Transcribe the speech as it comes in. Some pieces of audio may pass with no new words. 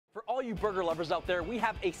all you burger lovers out there, we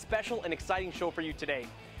have a special and exciting show for you today.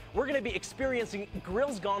 We're going to be experiencing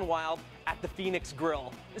Grills Gone Wild at the Phoenix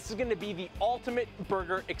Grill. This is going to be the ultimate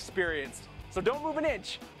burger experience. So don't move an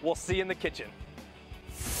inch. We'll see you in the kitchen.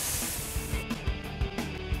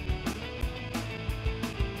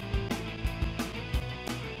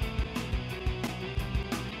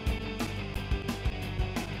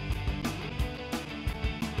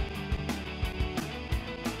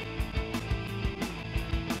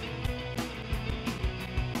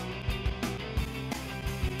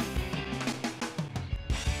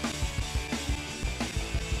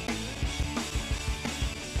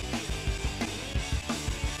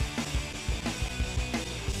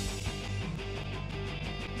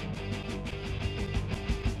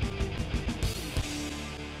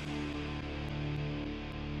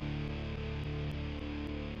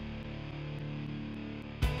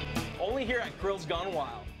 Only here at Grills Gone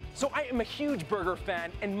Wild. So I am a huge burger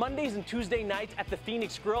fan, and Mondays and Tuesday nights at the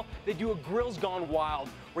Phoenix Grill, they do a Grills Gone Wild,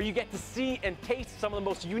 where you get to see and taste some of the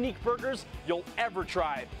most unique burgers you'll ever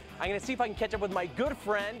try. I'm gonna see if I can catch up with my good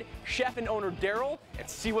friend, chef and owner Daryl, and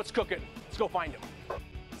see what's cooking. Let's go find him.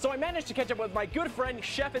 So I managed to catch up with my good friend,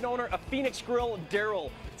 chef and owner of Phoenix Grill,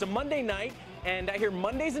 Daryl. It's a Monday night, and I hear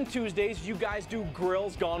Mondays and Tuesdays you guys do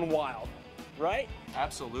Grills Gone Wild, right?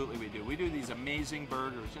 Absolutely we do. We do these amazing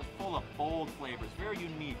burgers, just full of bold flavors, very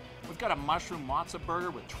unique. We've got a mushroom matzo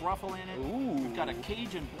burger with truffle in it. Ooh. We've got a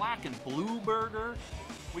Cajun black and blue burger.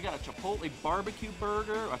 We got a Chipotle barbecue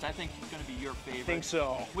burger, which I think is going to be your favorite. I think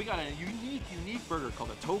so. We got a unique burger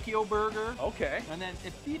called a Tokyo burger. Okay. And then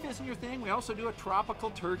if beef isn't your thing, we also do a tropical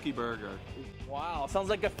turkey burger. Wow, sounds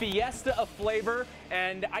like a fiesta of flavor,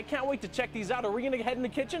 and I can't wait to check these out. Are we gonna head in the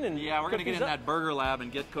kitchen and Yeah, we're going to get in up? that burger lab and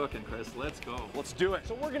get cooking, Chris. Let's go. Let's do it.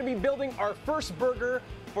 So we're gonna be building our first burger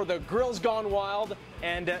for the Grills Gone Wild,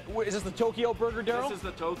 and is this the Tokyo burger, Daryl? This is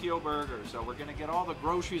the Tokyo burger. So we're going to get all the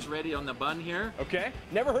groceries ready on the bun here. Okay,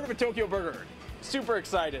 never heard of a Tokyo burger. Super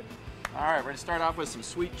excited. All right, we're gonna start off with some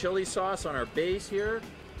sweet chili sauce on our base here.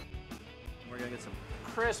 We're gonna get some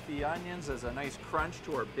crispy onions as a nice crunch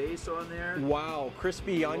to our base on there. Wow,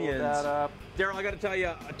 crispy Roll onions. that up. Daryl, I gotta tell you,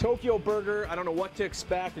 a Tokyo burger, I don't know what to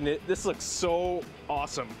expect, and this looks so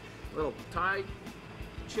awesome. A little Thai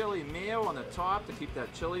chili mayo on the top to keep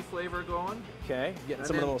that chili flavor going. Okay, getting And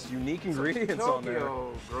some of the then most unique ingredients on there.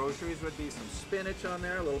 Tokyo groceries would be some spinach on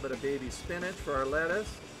there, a little bit of baby spinach for our lettuce.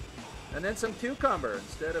 And then some cucumber.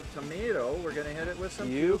 Instead of tomato, we're gonna hit it with some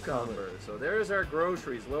cucumber. So there's our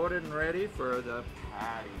groceries loaded and ready for the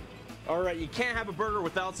patty. All right, you can't have a burger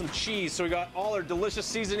without some cheese, so we got all our delicious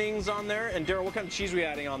seasonings on there. And Daryl, what kind of cheese are we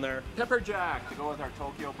adding on there? Pepper jack to go with our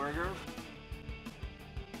Tokyo burger.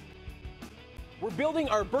 We're building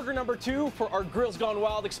our burger number 2 for our Grills Gone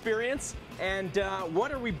Wild experience. And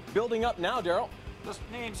what are we building up now, Daryl? This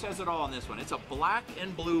name says it all on this one. It's a black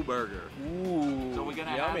and blue burger. Ooh, So we're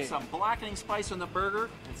gonna yummy. have some blackening spice on the burger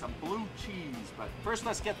and some blue cheese. But first,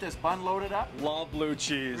 let's get this bun loaded up. Love blue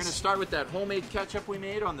cheese. We're gonna start with that homemade ketchup we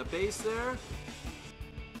made on the base there.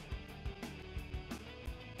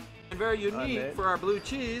 And very unique for our blue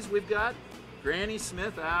cheese, we've got Granny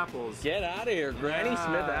Smith apples. Get out of here, Granny Yeah.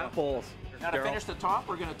 Smith apples. Now to Daryl. finish the top,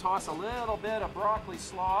 we're gonna toss a little bit of broccoli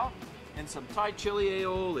slaw and some Thai chili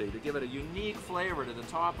aioli to give it a unique flavor to the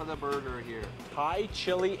top of the burger here. Thai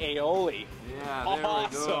chili aioli. Yeah, there we go.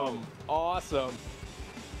 Awesome, awesome.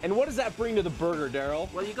 And what does that bring to the burger,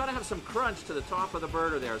 Daryl? Well, you gotta have some crunch to the top of the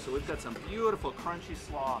burger there, so we've got some beautiful crunchy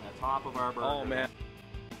slaw on the top of our burger. Oh man,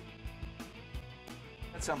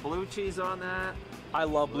 Got some blue cheese on that. I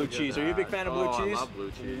love blue Look at cheese. Are you a big that. fan of blue Oh, I cheese? love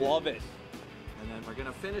blue cheese. Love it. And then we're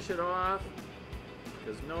gonna finish it off,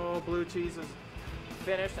 because no blue cheese is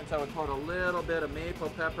finished until we put a little bit of maple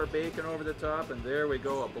pepper bacon over the top, and there we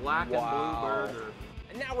go, a black and Wow. blue burger.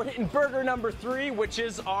 And now we're hitting burger number 3, which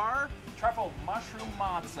is our Truffle mushroom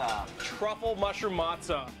matzo. truffle mushroom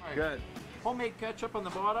matzo. Right. Good. Homemade ketchup on the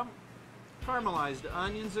bottom. Caramelized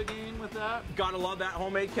onions again with that. Gotta love that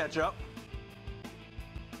homemade ketchup.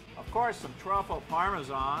 Of course, some truffle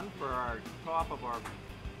parmesan for our top of our...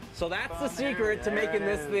 So that's the Bun there. secret to There making it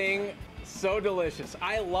this is. thing so delicious.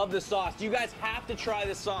 I love the sauce. You guys have to try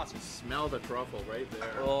this sauce. Smell the truffle right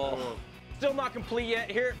there. Oh. Still not complete yet.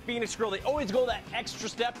 Here at Phoenix Grill, they always go that extra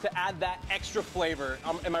step to add that extra flavor.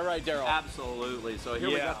 Am I right, Daryl? Absolutely. So here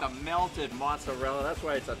we Yeah. got the melted mozzarella. That's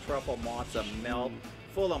why it's a truffle mozza melt.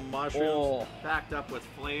 Full of mushrooms, Oh. packed up with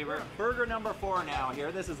flavor. Burger number 4 now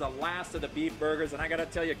here. This is the last of the beef burgers, and I gotta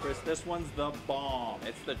tell you, Chris, this one's the bomb.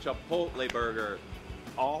 It's the Chipotle burger.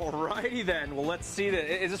 Alrighty then. Well, let's see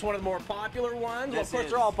that. Is this one of the more popular ones? Well, of course,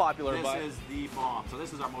 is- they're all popular, This but is the bomb. So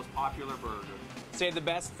this is our most popular burger. save the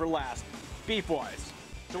best for last. Beef-wise.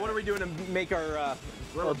 So what are we doing to make our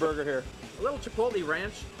burger here? A little Chipotle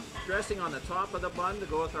ranch dressing on the top of the bun to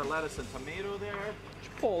go with our lettuce and tomato there.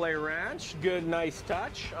 Chipotle ranch, good, nice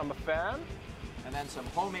touch. I'm a fan. And then some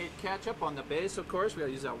homemade ketchup on the base, of course. We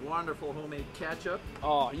gotta use that wonderful homemade ketchup.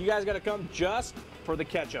 Oh, you guys gotta come just for the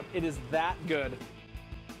ketchup. It is that good.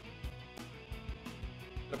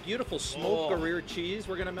 A beautiful smoked Gruyere cheese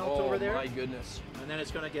we're gonna melt over there. Oh my goodness. And then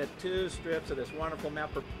it's gonna get 2 strips of this wonderful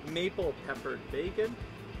maple peppered bacon.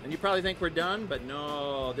 And you probably think we're done, but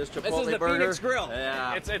no, this Chipotle burger. This is the Phoenix Grill.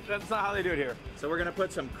 Yeah. That's not how they do it here. So we're gonna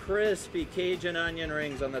put some crispy Cajun onion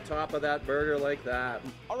rings on the top of that burger like that.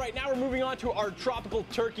 All right, now we're moving on to our tropical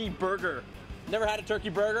turkey burger. Never had a turkey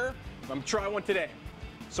burger. I'm gonna try one today.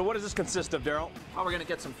 So what does this consist of, Daryl? Well, we're gonna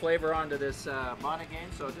get some flavor onto this bun again.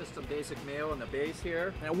 So just some basic mayo on the base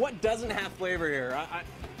here. And what doesn't have flavor here?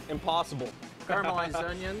 Impossible. Caramelized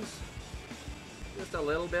onions. Just a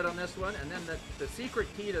little bit on this one, and then the secret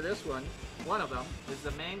key to this one of them, is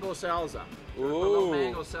the mango salsa. Ooh. A little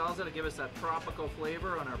mango salsa to give us that tropical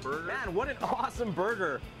flavor on our burger. Man, what an awesome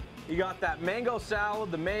burger. You got that mango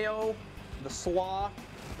salad, the mayo, the slaw.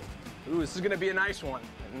 Ooh, this is gonna be a nice one.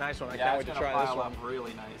 A nice one. I can't wait to try this one.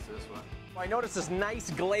 Really nice, this one. I noticed this nice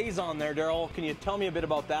glaze on there, Daryl. Can you tell me a bit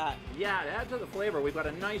about that? Yeah, to add to the flavor, we've got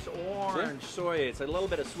a nice orange soy. It's a little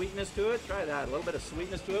bit of sweetness to it. Try that. A little bit of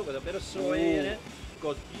sweetness to it with a bit of soy in it.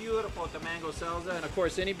 Goes beautiful with the mango salsa. And of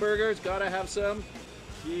course, any burger's got to have some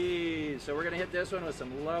cheese. So we're going to hit this one with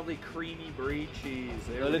some lovely creamy brie cheese.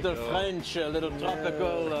 There a little French, a little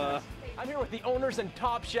tropical. I'm here with the owners and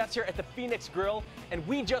top chefs here at the Phoenix Grill, and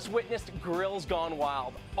we just witnessed Grills Gone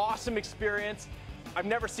Wild. Awesome experience. I've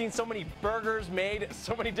never seen so many burgers made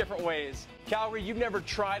so many different ways. Calgary, you've never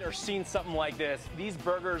tried or seen something like this. These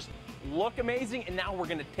burgers look amazing, and now we're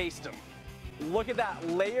gonna taste them. Look at that,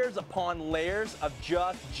 layers upon layers of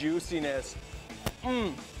just juiciness.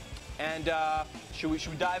 And should we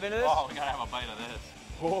dive into this? Oh, we gotta have a bite of this.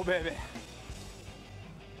 Oh, baby.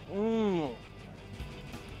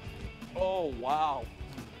 Oh, wow.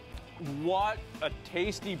 What a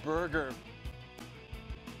tasty burger.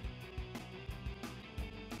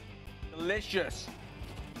 Delicious.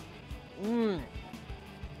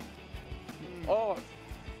 Oh,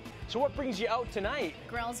 so what brings you out tonight?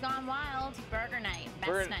 Grills Gone Wild, burger night,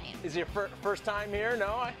 best night. Is it your first time here?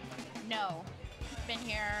 No? No, been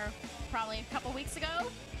here probably a couple weeks ago.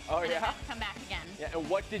 Oh, and yeah? I have to come back again. Yeah, and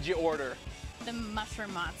what did you order? The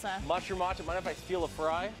mushroom matza. Mushroom matcha. Mind if I steal a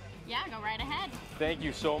fry? Yeah, go right ahead. Thank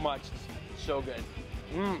you so much. So good.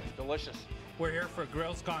 Delicious. We're here for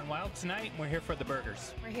Grills Gone Wild tonight. We're here for the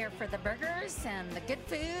burgers. We're here for the burgers and the good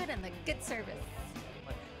food and the good service.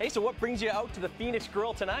 Hey, so what brings you out to the Phoenix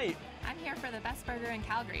Grill tonight? I'm here for the best burger in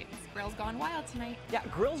Calgary. It's Grills Gone Wild tonight. Yeah,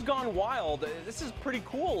 Grills Gone Wild. This is pretty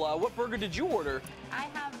cool. What burger did you order? I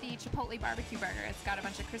have the Chipotle barbecue burger. It's got a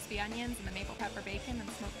bunch of crispy onions and the maple pepper bacon and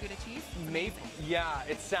smoked Gouda cheese. It's amazing. Yeah,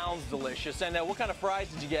 it sounds delicious. And what kind of fries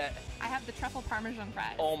did you get? I have the truffle parmesan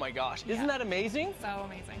fries. Oh my gosh, isn't that amazing? So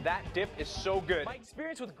amazing. That dip is so good. My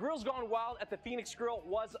experience with Grills Gone Wild at the Phoenix Grill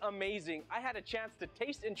was amazing. I had a chance to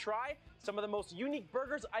taste and try some of the most unique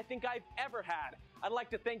burgers I think I've ever had. I'd like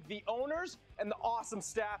to thank the owners and the awesome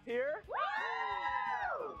staff here.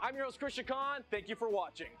 I'm your host, Christian Khan. Thank you for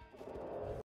watching.